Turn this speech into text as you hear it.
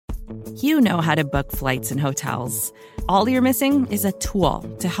You know how to book flights and hotels. All you're missing is a tool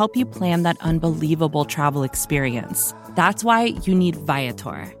to help you plan that unbelievable travel experience. That's why you need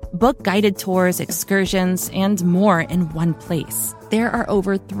Viator. Book guided tours, excursions, and more in one place. There are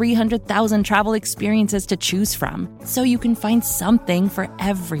over 300,000 travel experiences to choose from, so you can find something for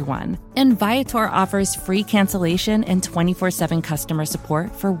everyone. And Viator offers free cancellation and 24/7 customer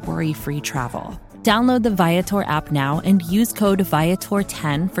support for worry-free travel. Download the Viator app now and use code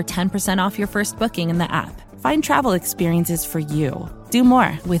Viator10 for 10% off your first booking in the app. Find travel experiences for you. Do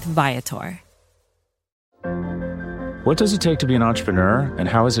more with Viator. What does it take to be an entrepreneur, and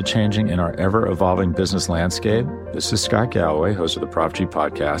how is it changing in our ever-evolving business landscape? This is Scott Galloway, host of the Prop G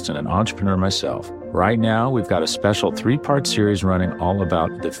podcast and an entrepreneur myself. Right now, we've got a special 3-part series running all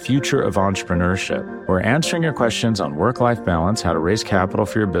about the future of entrepreneurship. We're answering your questions on work-life balance, how to raise capital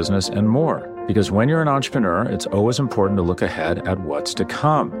for your business, and more. Because when you're an entrepreneur, it's always important to look ahead at what's to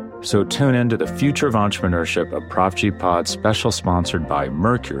come. So tune in to the Future of Entrepreneurship, a Prop G Pod special sponsored by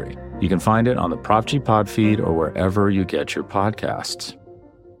Mercury. You can find it on the Prop G Pod feed or wherever you get your podcasts.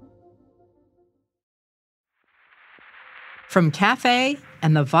 From Cafe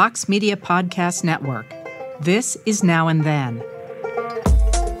and the Vox Media Podcast Network, this is Now and Then.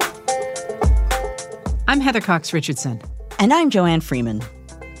 I'm Heather Cox Richardson. And I'm Joanne Freeman.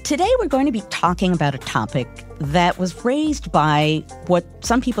 Today we're going to be talking about a topic that was raised by what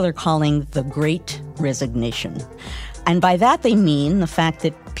some people are calling the Great Resignation. And by that they mean the fact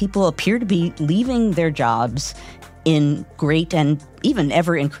that people appear to be leaving their jobs in great and even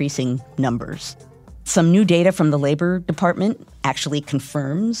ever-increasing numbers. Some new data from the Labor Department actually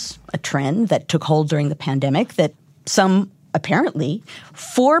confirms a trend that took hold during the pandemic, that some, apparently,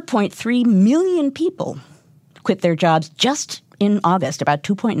 4.3 million people quit their jobs just in August, about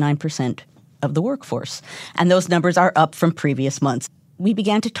 2.9% of the workforce. And those numbers are up from previous months. We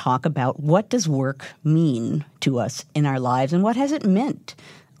began to talk about what does work mean to us in our lives and what has it meant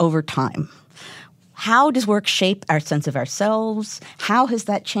over time. How does work shape our sense of ourselves? How has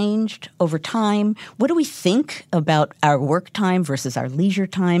that changed over time? What do we think about our work time versus our leisure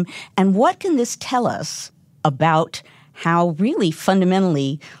time? And what can this tell us about how really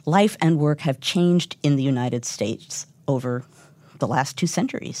fundamentally life and work have changed in the United States over the last 2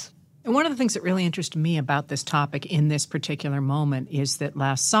 centuries? And one of the things that really interested me about this topic in this particular moment is that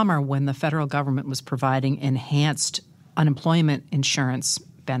last summer, when the federal government was providing enhanced unemployment insurance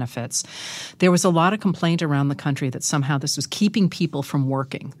benefits, there was a lot of complaint around the country that somehow this was keeping people from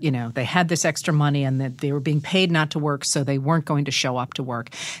working. You know, they had this extra money and that they were being paid not to work, so they weren't going to show up to work.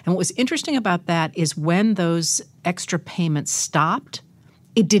 And what was interesting about that is when those extra payments stopped,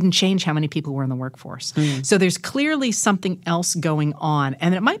 it didn't change how many people were in the workforce. So there's clearly something else going on.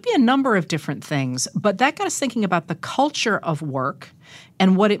 And it might be a number of different things, but that got us thinking about the culture of work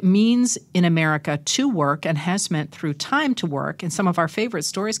and what it means in America to work and has meant through time to work. And some of our favorite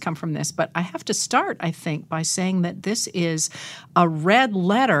stories come from this. But I have to start, I think, by saying that this is a red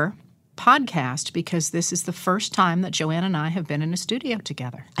letter podcast because this is the first time that Joanne and I have been in a studio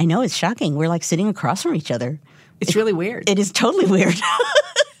together. I know, it's shocking. We're like sitting across from each other. It's really weird. It is totally weird.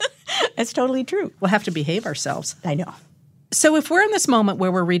 It's totally true. We'll have to behave ourselves. I know. So if we're in this moment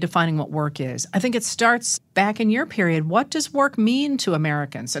where we're redefining what work is, I think it starts back in your period. What does work mean to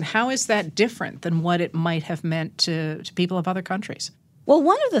Americans, and how is that different than what it might have meant to people of other countries? Well,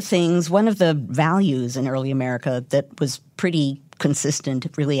 one of the values in early America that was pretty consistent,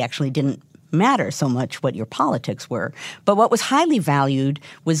 it really actually didn't matter so much what your politics were, but what was highly valued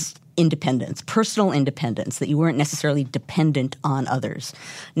was independence, personal independence, that you weren't necessarily dependent on others.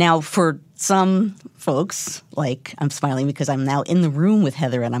 Now, for some folks, like I'm smiling because I'm now in the room with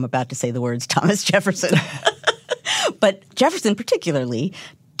Heather and I'm about to say the words Thomas Jefferson. But Jefferson particularly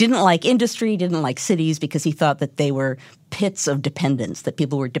didn't like industry, didn't like cities because he thought that they were pits of dependence, that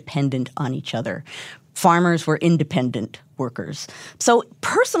people were dependent on each other. Farmers were independent workers. So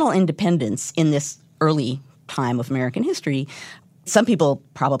personal independence in this early time of American history, some people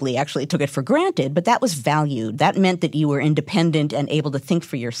probably actually took it for granted, but that was valued. That meant that you were independent and able to think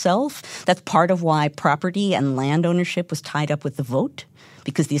for yourself. That's part of why property and land ownership was tied up with the vote,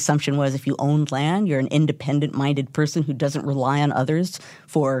 because the assumption was if you owned land, you're an independent-minded person who doesn't rely on others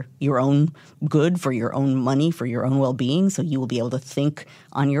for your own good, for your own money, for your own well-being, so you will be able to think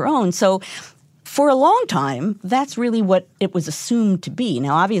on your own. So for a long time, that's really what it was assumed to be.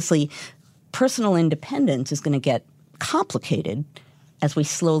 Now, obviously, personal independence is going to get complicated as we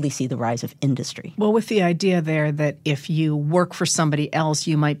slowly see the rise of industry. Well, with the idea there that if you work for somebody else,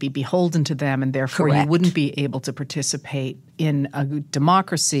 you might be beholden to them, and therefore Correct. you wouldn't be able to participate in a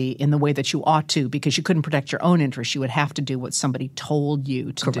democracy in the way that you ought to, because you couldn't protect your own interests. You would have to do what somebody told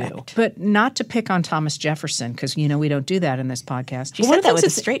you to Correct. do. But not to pick on Thomas Jefferson, because, we don't do that in this podcast. You said that with a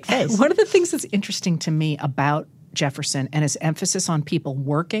straight face. One of the things that's interesting to me about Jefferson and his emphasis on people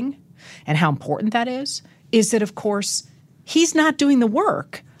working and how important that is that, of course, he's not doing the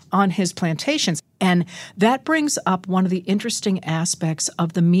work on his plantations. And that brings up one of the interesting aspects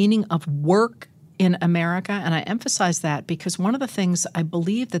of the meaning of work in America. And I emphasize that because one of the things I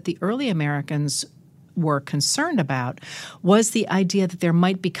believe that the early Americans were concerned about was the idea that there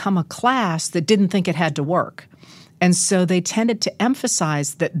might become a class that didn't think it had to work. And so they tended to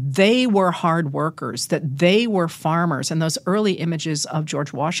emphasize that they were hard workers, that they were farmers. And those early images of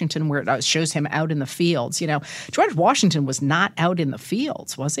George Washington where it shows him out in the fields, George Washington was not out in the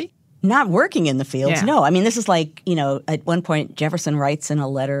fields, was he? Not working in the fields, Yeah. no. I mean, this is like, at one point Jefferson writes in a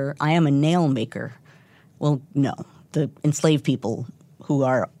letter, I am a nail maker. Well, no. The enslaved people who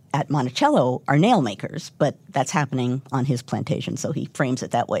are at Monticello are nail makers, but that's happening on his plantation, so he frames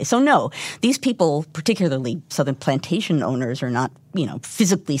it that way. So no, these people, particularly Southern plantation owners, are not,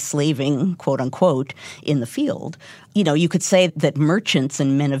 physically slaving, quote unquote, in the field. You could say that merchants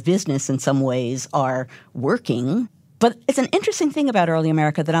and men of business in some ways are working. But it's an interesting thing about early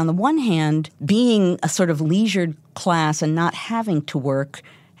America that on the one hand, being a sort of leisured class and not having to work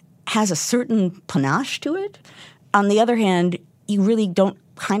has a certain panache to it. On the other hand, you really don't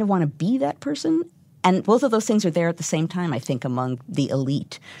kind of want to be that person. And both of those things are there at the same time, I think, among the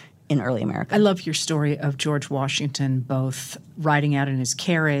elite in early America. I love your story of George Washington both riding out in his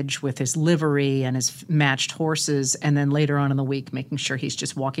carriage with his livery and his matched horses, and then later on in the week making sure he's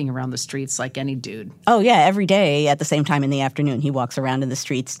just walking around the streets like any dude. Oh, yeah. Every day at the same time in the afternoon, he walks around in the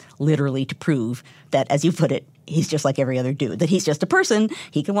streets literally to prove that, as you put it, he's just like every other dude, that he's just a person.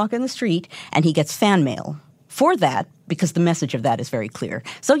 He can walk in the street, and he gets fan mail for that because the message of that is very clear.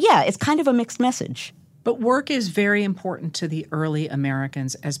 So, yeah, it's kind of a mixed message. But work is very important to the early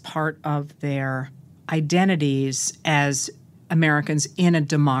Americans as part of their identities as Americans in a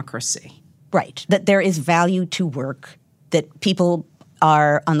democracy. Right. That there is value to work, that people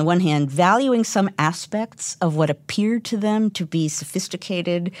are, on the one hand, valuing some aspects of what appeared to them to be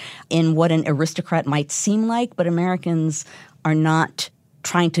sophisticated in what an aristocrat might seem like, but Americans are not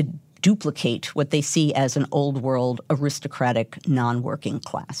trying to duplicate what they see as an old world aristocratic non-working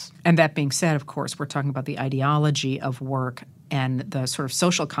class. And that being said, of course, we're talking about the ideology of work and the sort of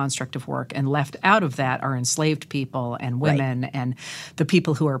social construct of work, and left out of that are enslaved people and women and the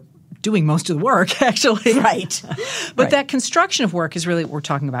people who are doing most of the work, actually. Right. But that construction of work is really what we're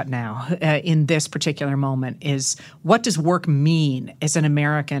talking about now in this particular moment is what does work mean as an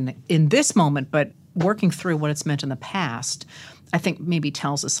American in this moment, but working through what it's meant in the past, I think maybe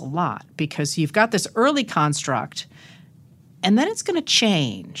tells us a lot, because you've got this early construct and then it's going to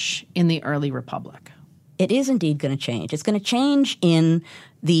change in the early republic. It is indeed going to change. It's going to change in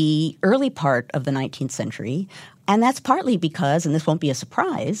the early part of the 19th century, and that's partly because, and this won't be a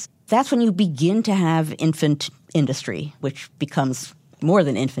surprise, that's when you begin to have infant industry, which becomes more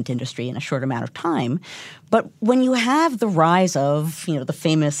than infant industry in a short amount of time. But when you have the rise of, the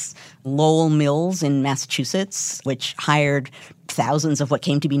famous Lowell Mills in Massachusetts, which hired thousands of what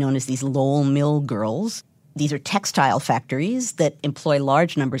came to be known as these Lowell Mill girls, these are textile factories that employ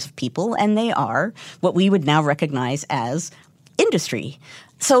large numbers of people, and they are what we would now recognize as industry.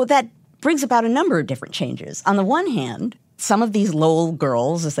 So that brings about a number of different changes. On the one hand, some of these Lowell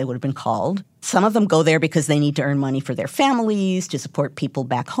girls, as they would have been called, some of them go there because they need to earn money for their families, to support people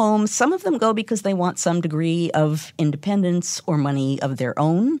back home. Some of them go because they want some degree of independence or money of their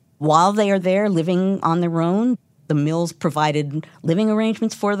own. While they are there living on their own, the mills provided living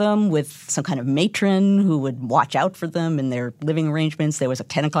arrangements for them with some kind of matron who would watch out for them in their living arrangements. There was a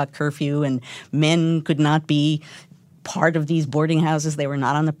 10 o'clock curfew, and men could not be part of these boarding houses. They were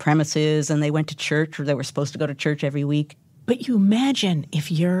not on the premises, and they went to church, or they were supposed to go to church every week. But you imagine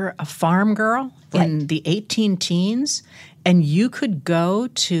if you're a farm girl in the 18 teens and you could go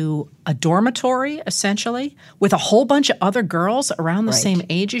to a dormitory, essentially, with a whole bunch of other girls around the same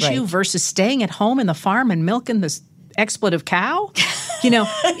age as you versus staying at home in the farm and milking this expletive cow.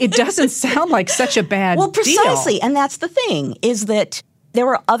 It doesn't sound like such a bad Well, precisely. deal. And that's the thing, is that there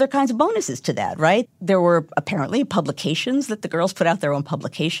were other kinds of bonuses to that, right? There were apparently publications that the girls put out their own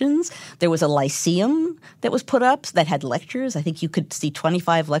publications. There was a lyceum that was put up that had lectures. I think you could see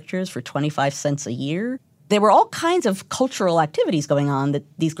 25 lectures for 25 cents a year. There were all kinds of cultural activities going on that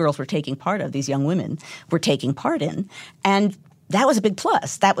these girls were taking part of, these young women were taking part in. And that was a big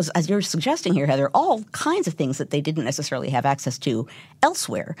plus. That was, as you're suggesting here, Heather, all kinds of things that they didn't necessarily have access to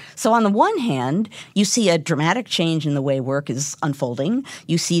elsewhere. So on the one hand, you see a dramatic change in the way work is unfolding.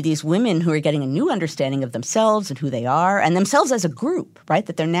 You see these women who are getting a new understanding of themselves and who they are, and themselves as a group, right?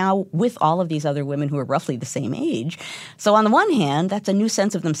 That they're now with all of these other women who are roughly the same age. So on the one hand, that's a new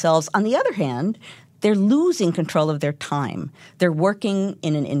sense of themselves. On the other hand, they're losing control of their time. They're working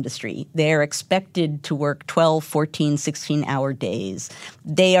in an industry. They're expected to work 12, 14, 16-hour days.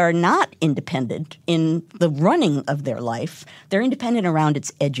 They are not independent in the running of their life. They're independent around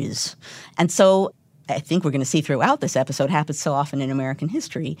its edges. And so I think we're going to see throughout this episode, happens so often in American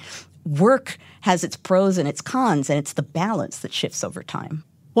history, work has its pros and its cons, and it's the balance that shifts over time.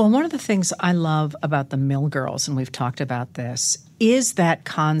 Well, one of the things I love about the mill girls, and we've talked about this, is that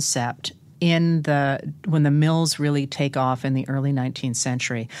concept when the mills really take off in the early 19th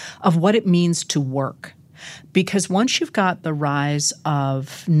century of what it means to work. Because once you've got the rise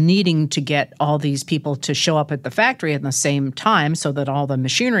of needing to get all these people to show up at the factory at the same time so that all the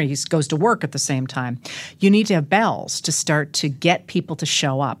machinery goes to work at the same time, you need to have bells to start to get people to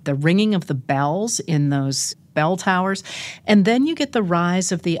show up. The ringing of the bells in those bell towers. And then you get the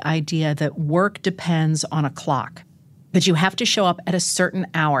rise of the idea that work depends on a clock, that you have to show up at a certain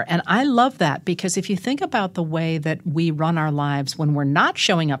hour. And I love that because if you think about the way that we run our lives when we're not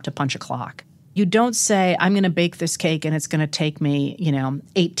showing up to punch a clock, you don't say, I'm going to bake this cake and it's going to take me,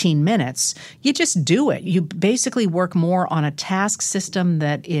 18 minutes. You just do it. You basically work more on a task system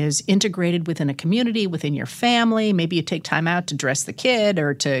that is integrated within a community, within your family. Maybe you take time out to dress the kid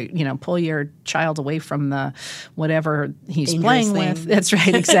or to, pull your child away from the whatever he's playing with. That's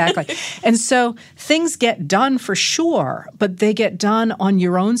right, exactly. And so things get done for sure, but they get done on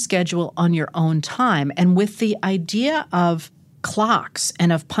your own schedule, on your own time. And with the idea of clocks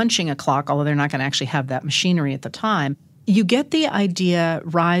and of punching a clock, although they're not going to actually have that machinery at the time, you get the idea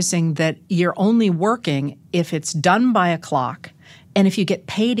rising that you're only working if it's done by a clock and if you get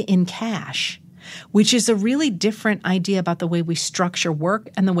paid in cash, which is a really different idea about the way we structure work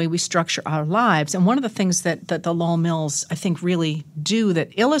and the way we structure our lives. And one of the things that the Lowell Mills, I think, really do that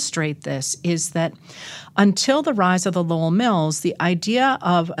illustrate this is that until the rise of the Lowell Mills, the idea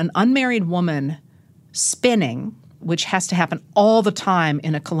of an unmarried woman spinning, which has to happen all the time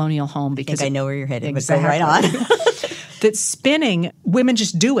in a colonial home. Because I know where you're headed, exactly. But go right on. That spinning, women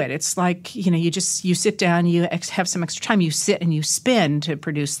just do it. It's like, you sit down, you have some extra time, you sit and you spin to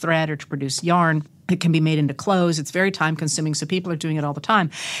produce thread or to produce yarn. It can be made into clothes. It's very time-consuming, so people are doing it all the time.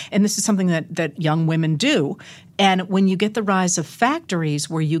 And this is something that young women do. And when you get the rise of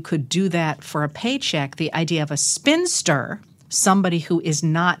factories where you could do that for a paycheck, the idea of a spinster, somebody who is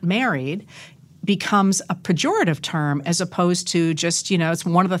not married, becomes a pejorative term as opposed to just, it's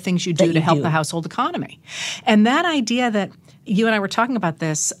one of the things you do to help the household economy. And that idea that you and I were talking about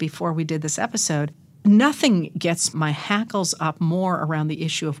this before we did this episode, nothing gets my hackles up more around the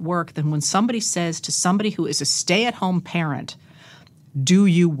issue of work than when somebody says to somebody who is a stay-at-home parent, do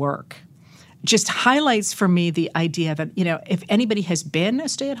you work? Just highlights for me the idea that, if anybody has been a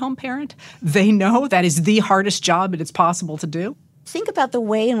stay-at-home parent, they know that is the hardest job that it's possible to do. Think about the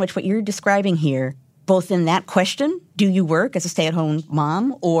way in which what you're describing here, both in that question, do you work as a stay-at-home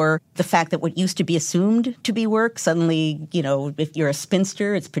mom, or the fact that what used to be assumed to be work, suddenly, if you're a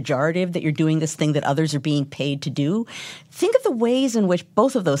spinster, it's pejorative that you're doing this thing that others are being paid to do. Think of the ways in which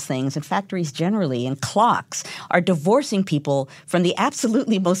both of those things, and factories generally, and clocks, are divorcing people from the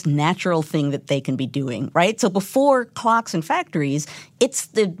absolutely most natural thing that they can be doing, right? So before clocks and factories, it's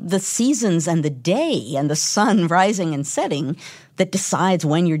the seasons and the day and the sun rising and setting that decides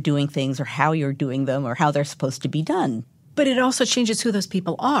when you're doing things or how you're doing them or how they're supposed to be done. But it also changes who those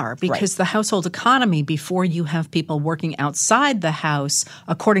people are because the household economy, before you have people working outside the house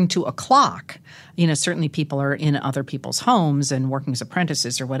according to a clock, certainly people are in other people's homes and working as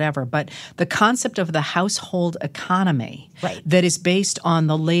apprentices or whatever, but the concept of the household economy that is based on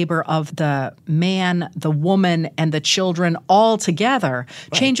the labor of the man, the woman, and the children all together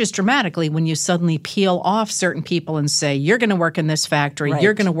changes dramatically when you suddenly peel off certain people and say, you're going to work in this factory,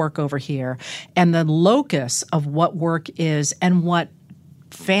 you're going to work over here. And the locus of what work is and what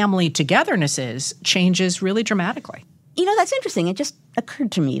family togetherness is changes really dramatically. That's interesting. It just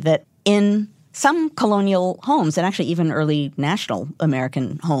occurred to me that in some colonial homes, and actually even early national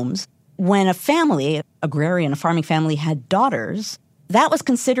American homes, when a family, agrarian, a farming family, had daughters, that was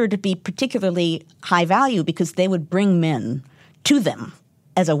considered to be particularly high value because they would bring men to them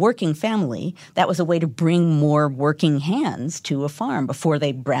as a working family, that was a way to bring more working hands to a farm before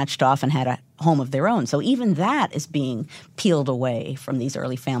they branched off and had a home of their own. So even that is being peeled away from these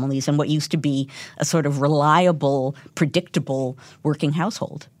early families and what used to be a sort of reliable, predictable working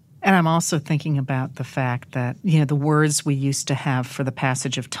household. And I'm also thinking about the fact that, the words we used to have for the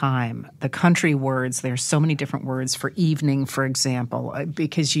passage of time, the country words, there's so many different words for evening, for example,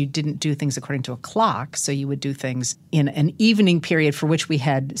 because you didn't do things according to a clock. So you would do things in an evening period for which we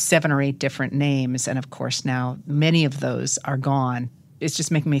had 7 or 8 different names. And of course, now many of those are gone. It's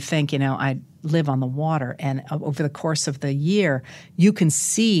just making me think, I live on the water, and over the course of the year, you can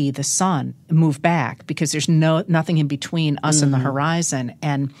see the sun move back because there's nothing in between us and the horizon.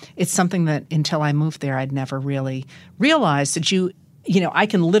 And it's something that until I moved there, I'd never really realized that I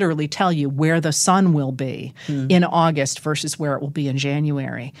can literally tell you where the sun will be in August versus where it will be in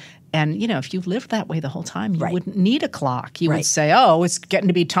January. And, if you lived that way the whole time, you wouldn't need a clock. You would say, oh, it's getting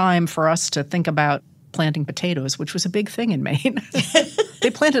to be time for us to think about planting potatoes, which was a big thing in Maine. They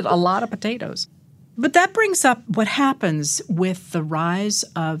planted a lot of potatoes. But that brings up what happens with the rise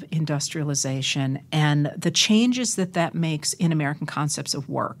of industrialization and the changes that makes in American concepts of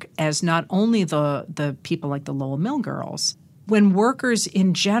work, as not only the people like the Lowell Mill girls. When workers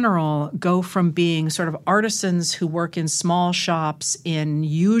in general go from being sort of artisans who work in small shops in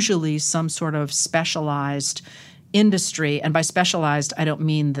usually some sort of specialized industry, and by specialized, I don't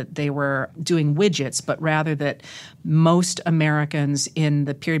mean that they were doing widgets, but rather that most Americans in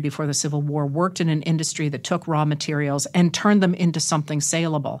the period before the Civil War worked in an industry that took raw materials and turned them into something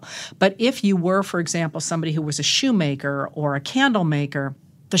saleable. But if you were, for example, somebody who was a shoemaker or a candle maker,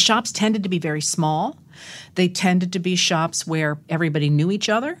 the shops tended to be very small. They tended to be shops where everybody knew each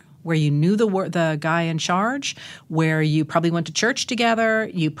other, where you knew the guy in charge, where you probably went to church together,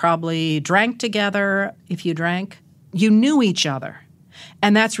 you probably drank together if you drank. You knew each other.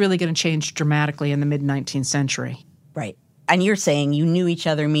 And that's really going to change dramatically in the mid-19th century. Right. And you're saying you knew each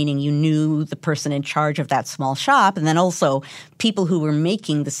other, meaning you knew the person in charge of that small shop, and then also people who were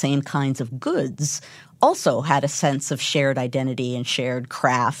making the same kinds of goods also had a sense of shared identity and shared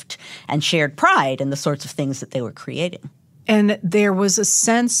craft and shared pride in the sorts of things that they were creating. And there was a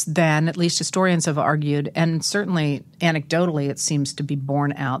sense then, at least historians have argued, and certainly anecdotally it seems to be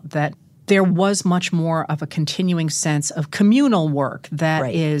borne out, that there was much more of a continuing sense of communal work.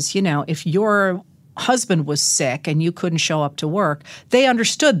 That is, if your husband was sick and you couldn't show up to work, they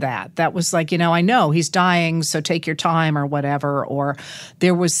understood that. That was like, I know he's dying, so take your time or whatever. Or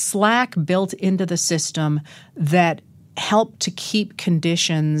there was slack built into the system that helped to keep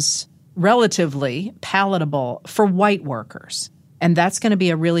conditions relatively palatable for white workers. And that's going to be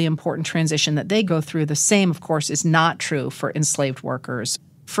a really important transition that they go through. The same, of course, is not true for enslaved workers.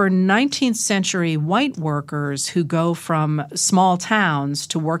 For 19th century white workers who go from small towns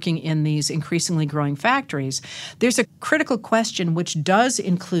to working in these increasingly growing factories, there's a critical question which does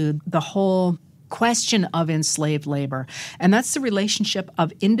include the whole question of enslaved labor, and that's the relationship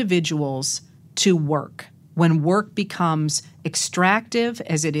of individuals to work. When work becomes extractive,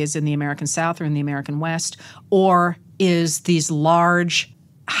 as it is in the American South or in the American West, or is these large,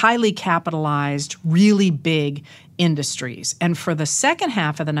 highly capitalized, really big industries. And for the second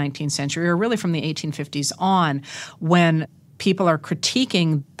half of the 19th century, or really from the 1850s on, when people are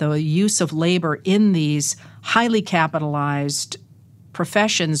critiquing the use of labor in these highly capitalized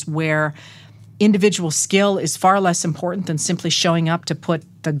professions where individual skill is far less important than simply showing up to put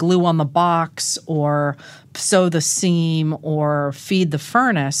the glue on the box or sew the seam or feed the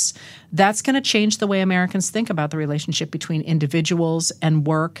furnace, that's going to change the way Americans think about the relationship between individuals and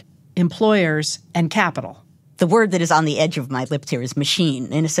work, employers and capital. The word that is on the edge of my lips here is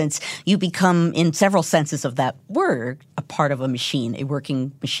machine. In a sense, you become, in several senses of that word, a part of a machine, a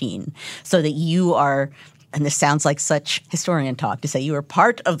working machine, so that you are, and this sounds like such historian talk to say you are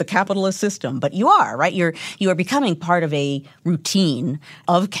part of the capitalist system, but you are, right? You are becoming part of a routine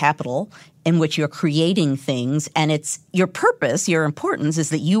of capital in which you're creating things, and it's your purpose, your importance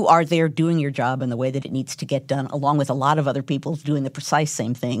is that you are there doing your job in the way that it needs to get done, along with a lot of other people doing the precise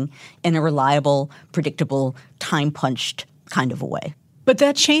same thing in a reliable, predictable, time-punched kind of a way. But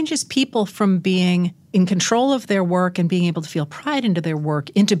that changes people from being in control of their work and being able to feel pride into their work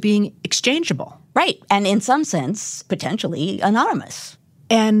into being exchangeable. Right. And in some sense, potentially anonymous.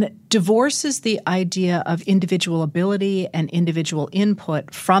 And divorces the idea of individual ability and individual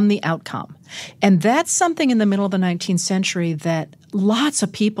input from the outcome. And that's something in the middle of the 19th century that lots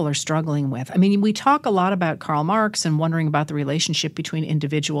of people are struggling with. I mean, we talk a lot about Karl Marx and wondering about the relationship between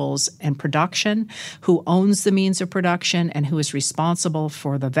individuals and production, who owns the means of production and who is responsible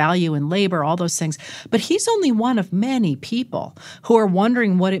for the value in labor, all those things. But he's only one of many people who are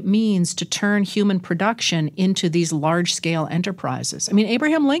wondering what it means to turn human production into these large-scale enterprises. I mean,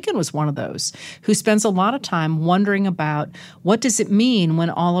 Abraham Lincoln was one of those who spends a lot of time wondering about what does it mean when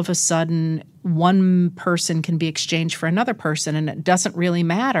all of a sudden one person can be exchanged for another person, and it doesn't really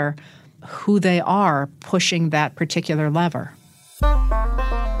matter who they are pushing that particular lever.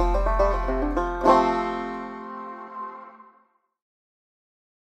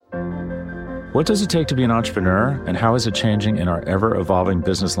 What does it take to be an entrepreneur, and how is it changing in our ever-evolving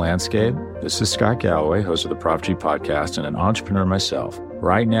business landscape? This is Scott Galloway, host of the Prop G podcast and an entrepreneur myself.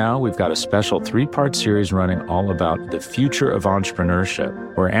 Right now, we've got a special 3-part series running all about the future of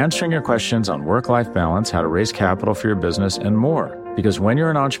entrepreneurship. We're answering your questions on work-life balance, how to raise capital for your business, and more. Because when you're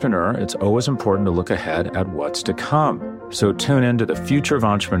an entrepreneur, it's always important to look ahead at what's to come. So tune in to the Future of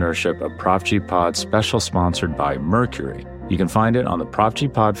Entrepreneurship, a Prop G pod special sponsored by Mercury. You can find it on the Prop G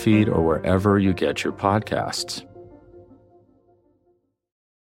pod feed or wherever you get your podcasts.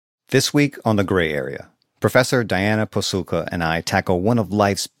 This week on The Gray Area, Professor Diana Posulka and I tackle one of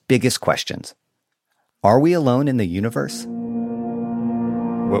life's biggest questions. Are we alone in the universe?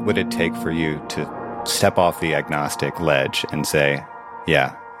 What would it take for you to step off the agnostic ledge and say,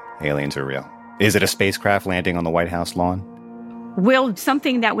 yeah, aliens are real? Is it a spacecraft landing on the White House lawn? Well,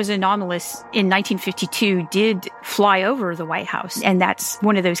 something that was anomalous in 1952 did fly over the White House, and that's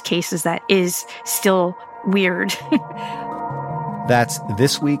one of those cases that is still weird. That's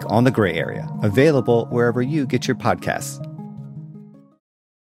This Week on The Gray Area, available wherever you get your podcasts.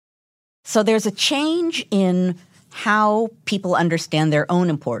 So there's a change in how people understand their own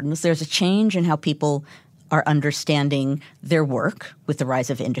importance. There's a change in how people are understanding their work with the rise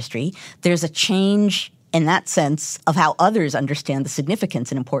of industry. There's a change in that sense of how others understand the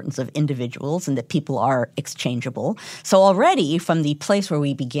significance and importance of individuals and that people are exchangeable. So already from the place where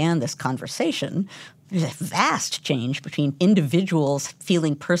we began this conversation, there's a vast change between individuals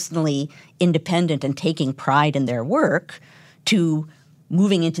feeling personally independent and taking pride in their work to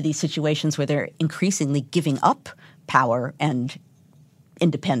moving into these situations where they're increasingly giving up power and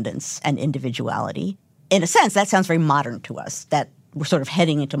independence and individuality. In a sense, that sounds very modern to us, that we're sort of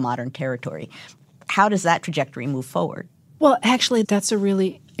heading into modern territory. How does that trajectory move forward? Well, actually, that's a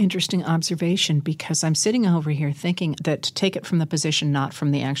really interesting observation, because I'm sitting over here thinking that to take it from the position not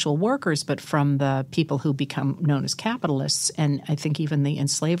from the actual workers, but from the people who become known as capitalists, and I think even the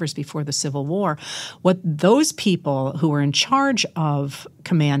enslavers before the Civil War, what those people who are in charge of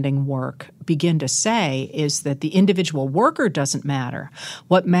commanding work begin to say is that the individual worker doesn't matter.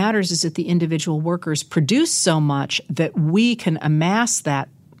 What matters is that the individual workers produce so much that we can amass that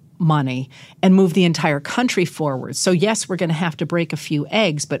money and move the entire country forward. So yes, we're going to have to break a few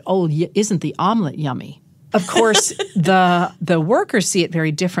eggs, but isn't the omelet yummy? Of course, the workers see it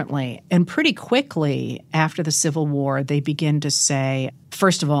very differently. And pretty quickly after the Civil War, they begin to say,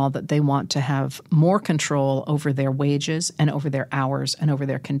 first of all, that they want to have more control over their wages and over their hours and over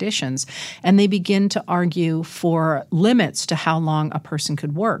their conditions. And they begin to argue for limits to how long a person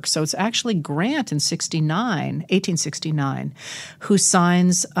could work. So it's actually Grant in 1869, who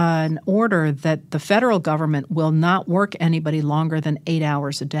signs an order that the federal government will not work anybody longer than 8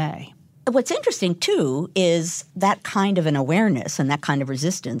 hours a day. What's interesting, too, is that kind of an awareness and that kind of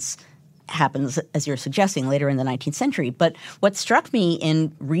resistance happens, as you're suggesting, later in the 19th century. But what struck me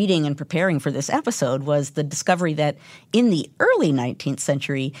in reading and preparing for this episode was the discovery that in the early 19th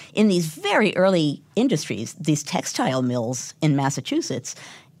century, in these very early industries, these textile mills in Massachusetts,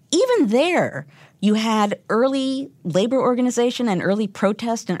 even there you had early labor organization and early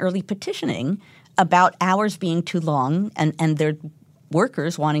protest and early petitioning about hours being too long and their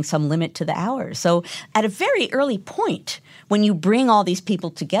workers wanting some limit to the hours. So at a very early point, when you bring all these people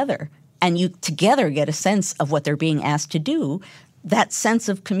together and you together get a sense of what they're being asked to do, that sense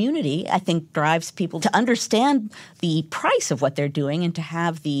of community, I think, drives people to understand the price of what they're doing and to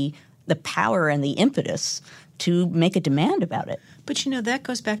have the power and the impetus to make a demand about it. But, that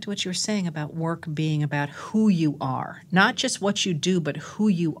goes back to what you were saying about work being about who you are, not just what you do, but who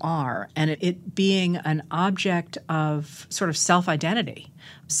you are, and it being an object of sort of self-identity,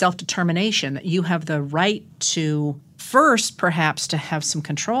 self-determination, that you have the right to first, perhaps, to have some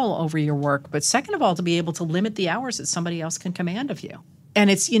control over your work, but second of all, to be able to limit the hours that somebody else can command of you. And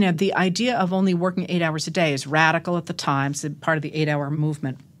it's, the idea of only working 8 hours a day is radical at the time, it's part of the 8-hour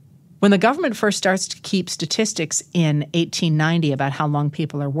movement. When the government first starts to keep statistics in 1890 about how long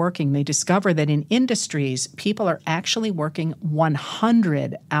people are working, they discover that in industries, people are actually working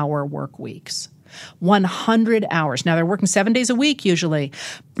 100-hour work weeks. 100 hours. Now, they're working 7 days a week usually.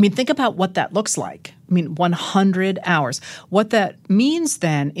 I mean, think about what that looks like. 100 hours. What that means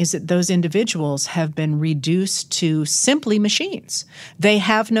then is that those individuals have been reduced to simply machines. They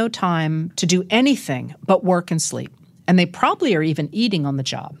have no time to do anything but work and sleep. And they probably are even eating on the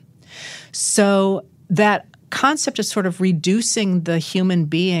job. So that concept of sort of reducing the human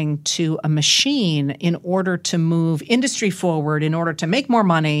being to a machine in order to move industry forward, in order to make more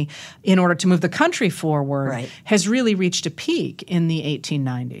money, in order to move the country forward, has really reached a peak in the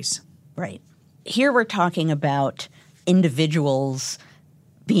 1890s. Right. Here we're talking about individuals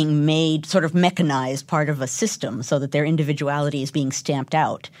being made sort of mechanized part of a system so that their individuality is being stamped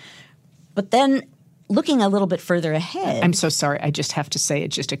out. But then looking a little bit further ahead. I'm so sorry. I just have to say,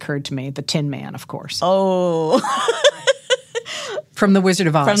 it just occurred to me, the Tin Man, of course. Oh. From The Wizard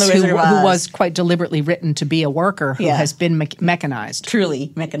of Oz. From The Wizard of Oz. Who was quite deliberately written to be a worker who has been mechanized.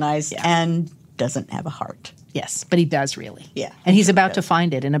 Truly mechanized and doesn't have a heart. Yes, but he does really. Yeah. And he's about to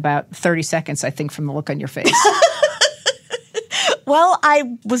find it in about 30 seconds, I think, from the look on your face. Well,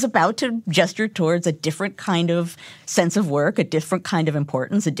 I was about to gesture towards a different kind of sense of work, a different kind of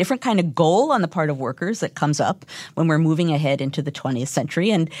importance, a different kind of goal on the part of workers that comes up when we're moving ahead into the 20th century.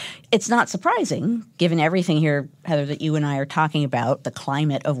 And it's not surprising, given everything here, Heather, that you and I are talking about, the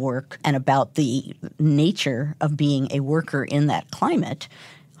climate of work and about the nature of being a worker in that climate,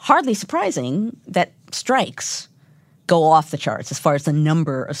 hardly surprising that strikes go off the charts as far as the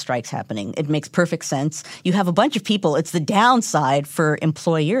number of strikes happening. It makes perfect sense. You have a bunch of people. It's the downside for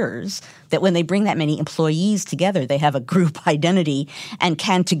employers that when they bring that many employees together, they have a group identity and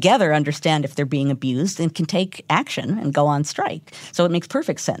can together understand if they're being abused and can take action and go on strike. So it makes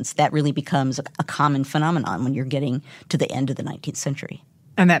perfect sense. That really becomes a common phenomenon when you're getting to the end of the 19th century.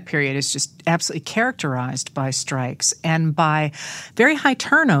 And that period is just absolutely characterized by strikes and by very high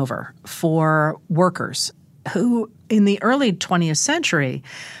turnover for workers who in the early 20th century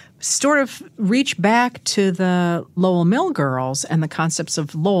sort of reach back to the Lowell Mill girls and the concepts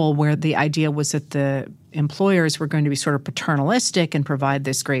of Lowell, where the idea was that the employers were going to be sort of paternalistic and provide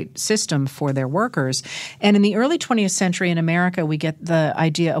this great system for their workers. And in the early 20th century in America, we get the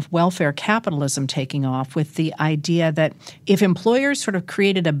idea of welfare capitalism taking off, with the idea that if employers sort of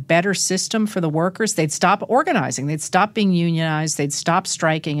created a better system for the workers, they'd stop organizing, they'd stop being unionized, they'd stop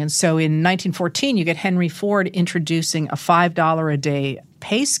striking. And so in 1914, you get Henry Ford introducing a $5 a day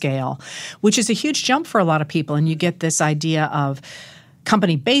pay scale, which is a huge jump for a lot of people. And you get this idea of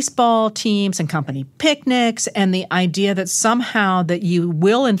company baseball teams and company picnics, and the idea that somehow that you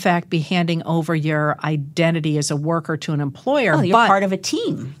will in fact be handing over your identity as a worker to an employer. Oh, you're part of a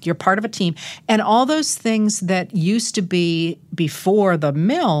team. You're part of a team. And all those things that used to be before the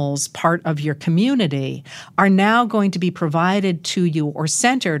mills part of your community are now going to be provided to you or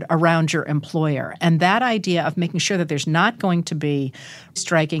centered around your employer. And that idea of making sure that there's not going to be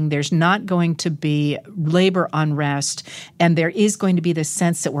striking, there's not going to be labor unrest, and there is going to be this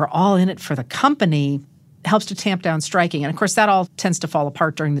sense that we're all in it for the company helps to tamp down striking. And of course, that all tends to fall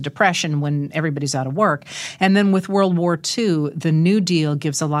apart during the Depression when everybody's out of work. And then with World War II, the New Deal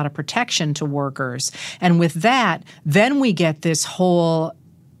gives a lot of protection to workers. And with that, then we get this whole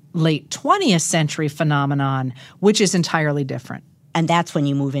late 20th century phenomenon, which is entirely different. And that's when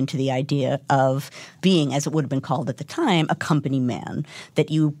you move into the idea of being, as it would have been called at the time, a company man,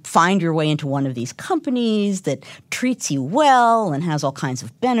 that you find your way into one of these companies that treats you well and has all kinds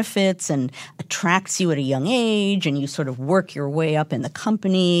of benefits and attracts you at a young age, and you sort of work your way up in the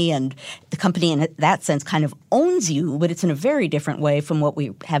company, and the company in that sense kind of owns you, but it's in a very different way from what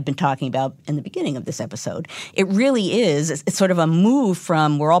we have been talking about in the beginning of this episode. It really is. It's sort of a move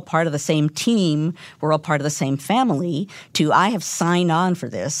from we're all part of the same team, we're all part of the same family, to I have signed on for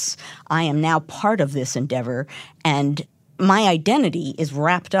this. I am now part of this endeavor, and my identity is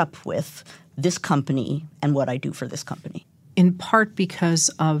wrapped up with this company and what I do for this company. In part because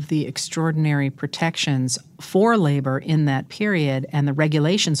of the extraordinary protections for labor in that period and the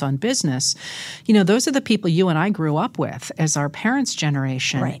regulations on business, you know, those are the people you and I grew up with as our parents'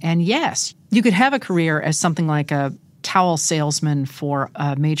 generation. Right. And yes, you could have a career as something like a towel salesman for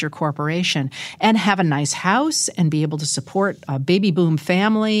a major corporation and have a nice house and be able to support a baby boom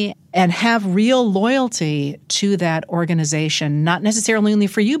family and have real loyalty to that organization, not necessarily only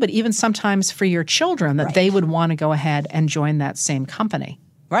for you, but even sometimes for your children, that they would want to go ahead and join that same company.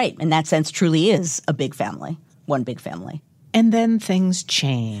 Right. In that sense, truly is a big family, one big family. And then things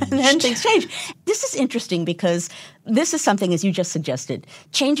changed. This This is interesting because this is something, as you just suggested,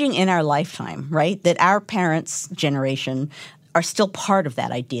 changing in our lifetime, right? That our parents' generation are still part of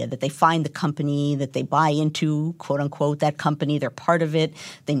that idea, that they find the company that they buy into, quote unquote, that company, they're part of it,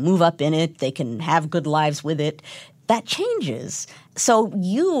 they move up in it, they can have good lives with it. That changes. So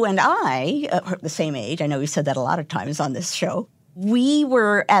you and I are the same age. I know we've said that a lot of times on this show. We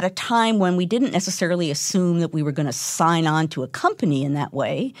were at a time when we didn't necessarily assume that we were going to sign on to a company in that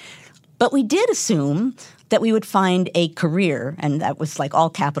way, but we did assume that we would find a career, and that was like all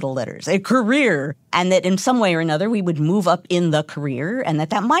capital letters, a career, and that in some way or another we would move up in the career, and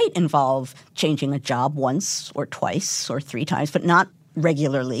that might involve changing a job once or twice or 3 times, but not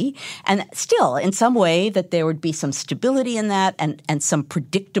regularly. And still, in some way, that there would be some stability in that and some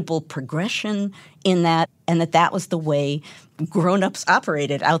predictable progression in that, and that was the way grown-ups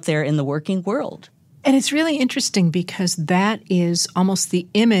operated out there in the working world. And it's really interesting because that is almost the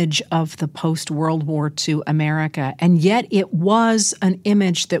image of the post-World War II America. And yet it was an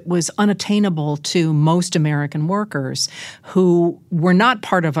image that was unattainable to most American workers who were not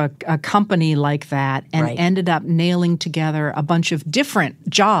part of a company like that and ended up nailing together a bunch of different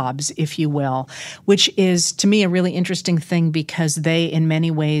jobs, if you will, which is, to me, a really interesting thing because they, in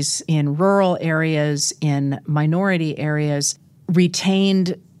many ways, in rural areas, in minority areas,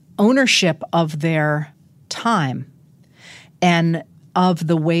 retained ownership of their time and of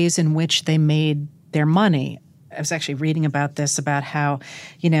the ways in which they made their money. I was actually reading about this, about how,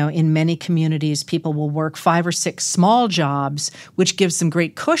 in many communities, people will work 5 or 6 small jobs, which gives them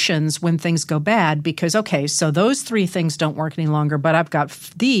great cushions when things go bad because, okay, so those 3 things don't work any longer, but I've got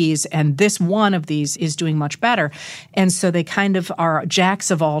these, and this one of these is doing much better. And so they kind of are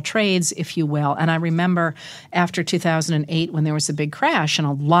jacks of all trades, if you will. And I remember after 2008 when there was a big crash and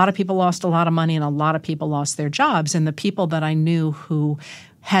a lot of people lost a lot of money and a lot of people lost their jobs, and the people that I knew who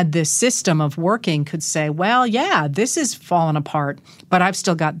had this system of working could say, well, yeah, this is fallen apart, but I've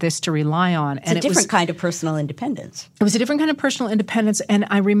still got this to rely on. It's a different kind of personal independence. It was a different kind of personal independence. And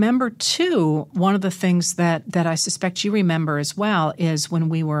I remember, too, one of the things that I suspect you remember as well is when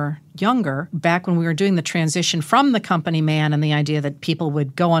we were younger, back when we were doing the transition from the company man and the idea that people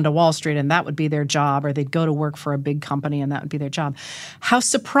would go onto Wall Street and that would be their job, or they'd go to work for a big company and that would be their job, how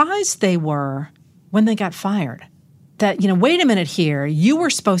surprised they were when they got fired. That, wait a minute here, you were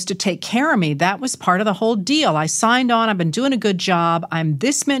supposed to take care of me. That was part of the whole deal. I signed on. I've been doing a good job. I'm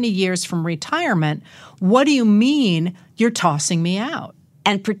this many years from retirement. What do you mean you're tossing me out?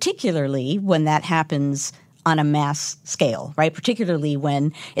 And particularly when that happens on a mass scale, right? Particularly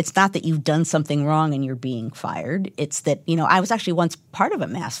when it's not that you've done something wrong and you're being fired. It's that, I was actually once part of a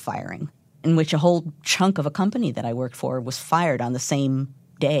mass firing in which a whole chunk of a company that I worked for was fired on the same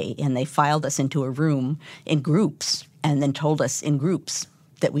day. And they filed us into a room in groups and then told us in groups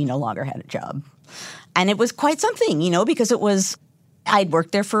that we no longer had a job. And it was quite something, because I'd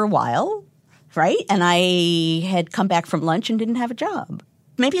worked there for a while, right? And I had come back from lunch and didn't have a job.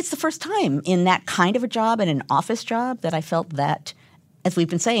 Maybe it's the first time in that kind of a job, and an office job, that I felt that, as we've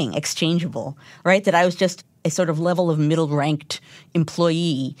been saying, exchangeable, right? That I was just a sort of level of middle-ranked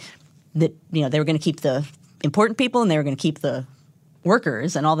employee that, they were going to keep the important people and they were going to keep the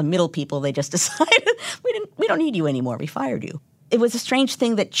workers, and all the middle people, they just decided, we don't need you anymore. We fired you. It was a strange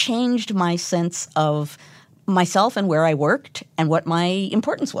thing that changed my sense of myself and where I worked and what my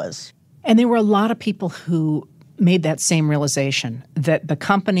importance was. And there were a lot of people who made that same realization that the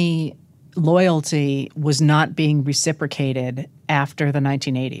company loyalty was not being reciprocated after the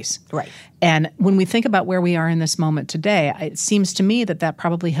 1980s. Right. And when we think about where we are in this moment today, it seems to me that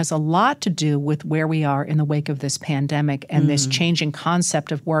probably has a lot to do with where we are in the wake of this pandemic and this changing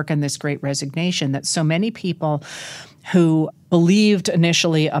concept of work and this great resignation, that so many people who believed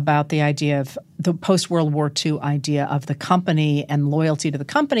initially about the idea of the post-World War II idea of the company and loyalty to the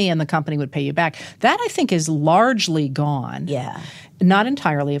company, and the company would pay you back. That, I think, is largely gone. Yeah. Not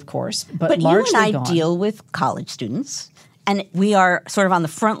entirely, of course, but largely gone. You and I deal with college students, and we are sort of on the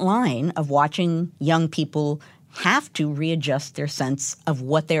front line of watching young people have to readjust their sense of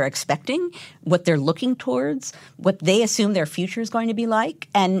what they're expecting, what they're looking towards, what they assume their future is going to be like.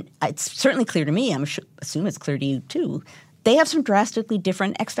 And it's certainly clear to me, I assume it's clear to you too, they have some drastically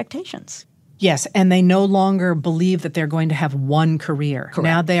different expectations. Yes, and they no longer believe that they're going to have one career. Correct.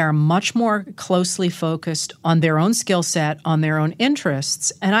 Now they are much more closely focused on their own skill set, on their own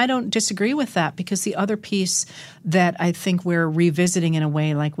interests. And I don't disagree with that, because the other piece that I think we're revisiting in a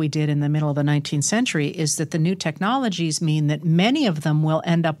way like we did in the middle of the 19th century is that the new technologies mean that many of them will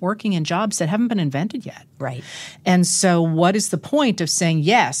end up working in jobs that haven't been invented yet. Right. And so what is the point of saying,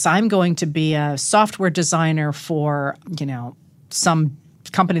 yes, I'm going to be a software designer for, some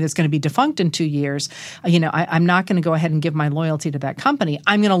company that's going to be defunct in 2 years, I'm not going to go ahead and give my loyalty to that company.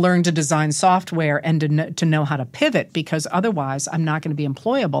 I'm going to learn to design software and to know how to pivot, because otherwise I'm not going to be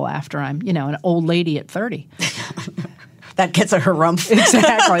employable after I'm, an old lady at 30. That gets a harumph.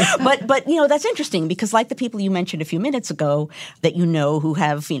 Exactly. But that's interesting, because like the people you mentioned a few minutes ago that who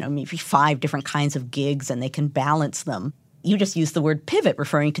have, maybe 5 different kinds of gigs and they can balance them. You just used the word pivot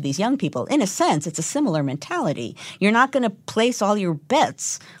referring to these young people. In a sense, it's a similar mentality. You're not going to place all your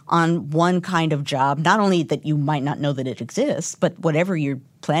bets on one kind of job, not only that you might not know that it exists, but whatever you're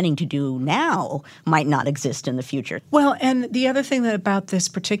planning to do now might not exist in the future. Well, and the other thing about this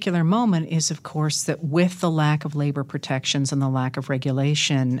particular moment is, of course, that with the lack of labor protections and the lack of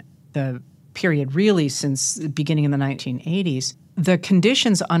regulation, the period really since the beginning in the 1980s, the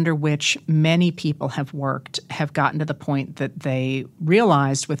conditions under which many people have worked have gotten to the point that they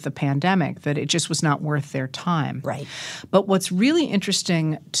realized with the pandemic that it just was not worth their time. Right. But what's really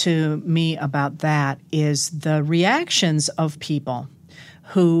interesting to me about that is the reactions of people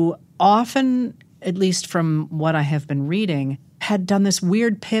who often, at least from what I have been reading, had done this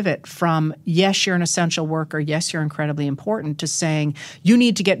weird pivot from, yes, you're an essential worker, yes, you're incredibly important, to saying you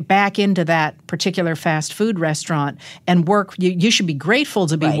need to get back into that particular fast food restaurant and work. You should be grateful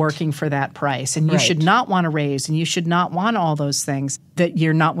to be working for that price, and you should not want a raise, and you should not want all those things that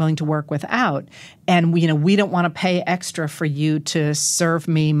you're not willing to work without. And we don't want to pay extra for you to serve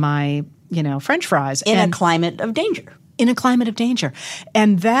me my French fries in a climate of danger. In a climate of danger.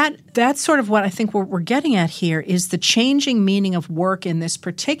 And that's sort of what I think we're getting at here, is the changing meaning of work in this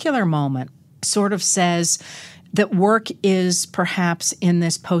particular moment sort of says that work is perhaps in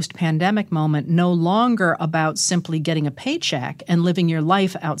this post-pandemic moment no longer about simply getting a paycheck and living your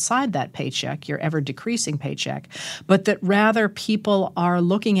life outside that paycheck, your ever-decreasing paycheck, but that rather people are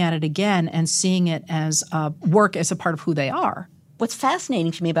looking at it again and seeing it as work as a part of who they are. What's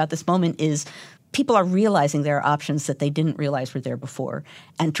fascinating to me about this moment is people are realizing there are options that they didn't realize were there before.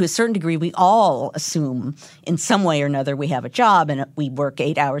 And to a certain degree, we all assume in some way or another we have a job and we work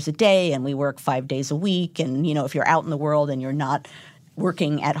 8 hours a day and we work 5 days a week. And, if you're out in the world and you're not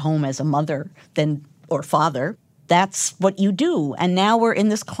working at home as a mother or father, that's what you do. And now we're in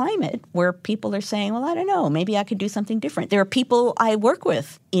this climate where people are saying, well, I don't know, maybe I could do something different. There are people I work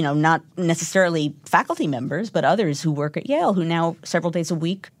with, not necessarily faculty members, but others who work at Yale who now several days a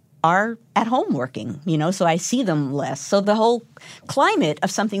week are at home working, so I see them less. So the whole climate of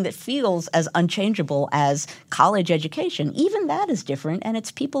something that feels as unchangeable as college education, even that is different, and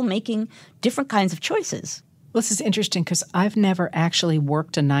it's people making different kinds of choices. Well, this is interesting because I've never actually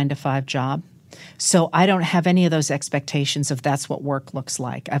worked a 9-to-5 job. So I don't have any of those expectations of that's what work looks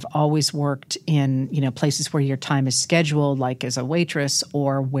like. I've always worked in, places where your time is scheduled, like as a waitress,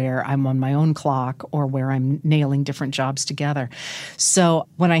 or where I'm on my own clock, or where I'm nailing different jobs together. So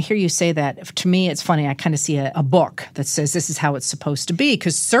when I hear you say that, to me, it's funny. I kind of see a book that says this is how it's supposed to be,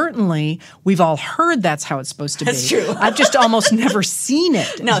 because certainly we've all heard that's how it's supposed to be. That's true. I've just almost never seen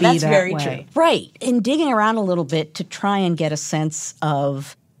it. No, that's very way. true. Right. In digging around a little bit to try and get a sense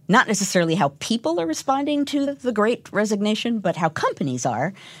of not necessarily how people are responding to the Great Resignation, but how companies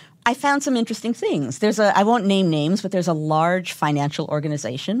are, I found some interesting things. I won't name names, but there's a large financial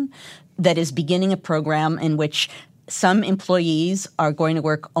organization that is beginning a program in which some employees are going to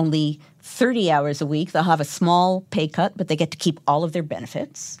work only 30 hours a week. They'll have a small pay cut, but they get to keep all of their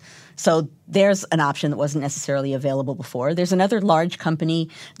benefits. So there's an option that wasn't necessarily available before. There's another large company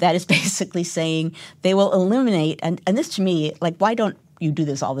that is basically saying they will eliminate, and this to me, why don't you do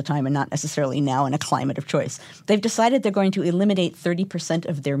this all the time and not necessarily now in a climate of choice? They've decided they're going to eliminate 30%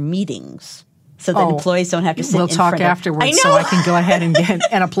 of their meetings so that employees don't have to sit in front of... We'll talk afterwards so I can go ahead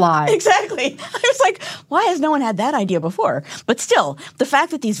and apply. Exactly. I was like, why has no one had that idea before? But still, the fact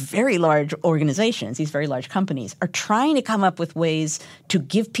that these very large organizations, these very large companies, are trying to come up with ways to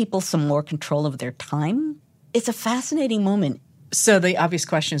give people some more control of their time, it's a fascinating moment. So the obvious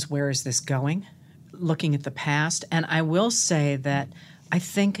question is, where is this going? Looking at the past. And I will say that I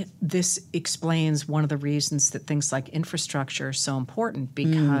think this explains one of the reasons that things like infrastructure are so important,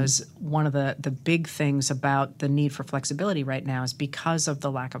 because one of the big things about the need for flexibility right now is because of the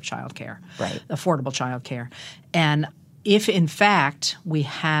lack of childcare, affordable childcare. And if, in fact, we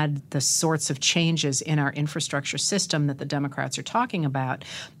had the sorts of changes in our infrastructure system that the Democrats are talking about,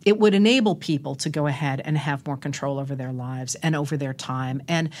 it would enable people to go ahead and have more control over their lives and over their time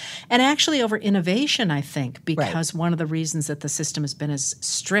and actually over innovation, I think, because one of the reasons that the system has been as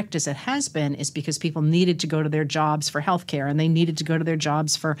strict as it has been is because people needed to go to their jobs for health care, and they needed to go to their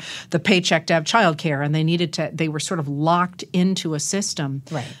jobs for the paycheck to have child care, and they were sort of locked into a system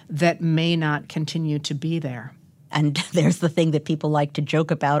that may not continue to be there. And there's the thing that people like to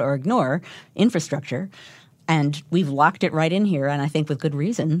joke about or ignore, infrastructure. And we've locked it right in here, and I think with good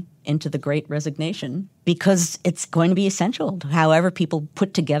reason, into the Great Resignation, because it's going to be essential to however people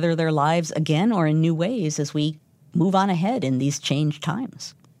put together their lives again or in new ways as we move on ahead in these changed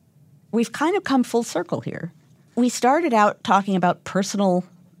times. We've kind of come full circle here. We started out talking about personal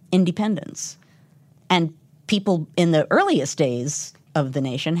independence and people in the earliest days of the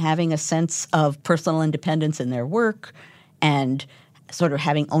nation having a sense of personal independence in their work and sort of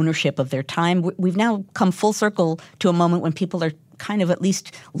having ownership of their time. We've now come full circle to a moment when people are kind of at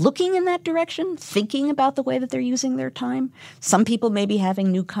least looking in that direction, thinking about the way that they're using their time. Some people may be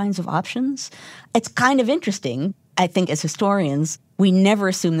having new kinds of options. It's kind of interesting. I think as historians, we never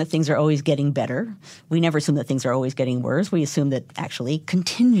assume that things are always getting better. We never assume that things are always getting worse. We assume that actually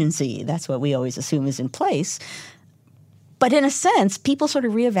contingency, that's what we always assume is in place. But in a sense, people sort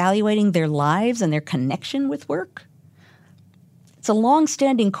of reevaluating their lives and their connection with work. It's a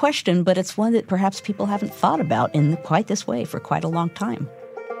long-standing question, but it's one that perhaps people haven't thought about in quite this way for quite a long time.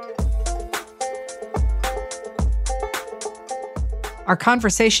 Our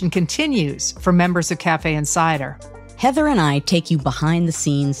conversation continues for members of Cafe Insider. Heather and I take you behind the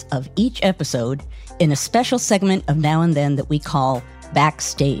scenes of each episode in a special segment of Now and Then that we call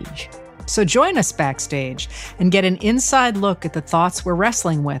Backstage. So join us backstage and get an inside look at the thoughts we're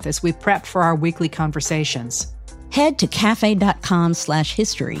wrestling with as we prep for our weekly conversations. Head to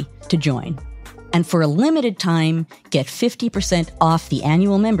cafe.com/history to join. And for a limited time, get 50% off the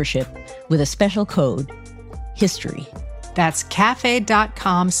annual membership with a special code, HISTORY. That's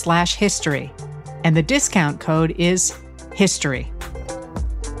cafe.com/history. And the discount code is HISTORY.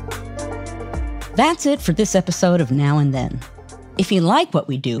 That's it for this episode of Now and Then. If you like what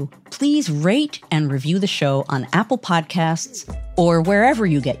we do, please rate and review the show on Apple Podcasts or wherever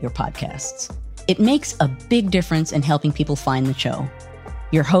you get your podcasts. It makes a big difference in helping people find the show.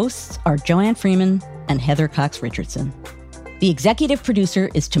 Your hosts are Joanne Freeman and Heather Cox Richardson. The executive producer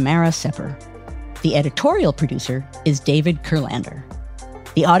is Tamara Sepper. The editorial producer is David Kurlander.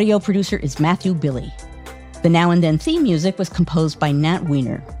 The audio producer is Matthew Billy. The Now and Then theme music was composed by Nat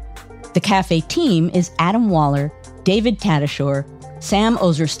Weiner. The Cafe team is Adam Waller, David Tatasciore, Sam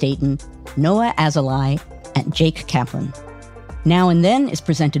Ozer-Staten, Noah Azalai, and Jake Kaplan. Now and Then is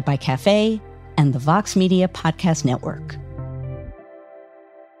presented by Cafe and the Vox Media Podcast Network.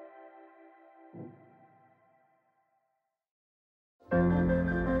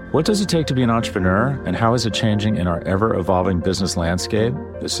 What does it take to be an entrepreneur, and how is it changing in our ever-evolving business landscape?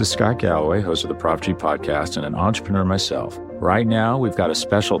 This is Scott Galloway, host of the Prop G podcast and an entrepreneur myself. Right now, we've got a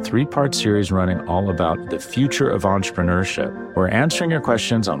special 3-part series running all about the future of entrepreneurship. We're answering your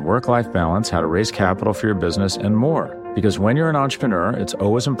questions on work-life balance, how to raise capital for your business, and more. Because when you're an entrepreneur, it's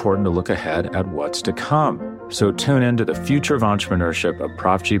always important to look ahead at what's to come. So tune in to the Future of Entrepreneurship, a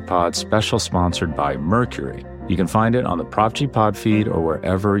Prop G Pod special sponsored by Mercury. You can find it on the Prop G Pod feed or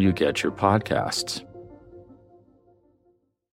wherever you get your podcasts.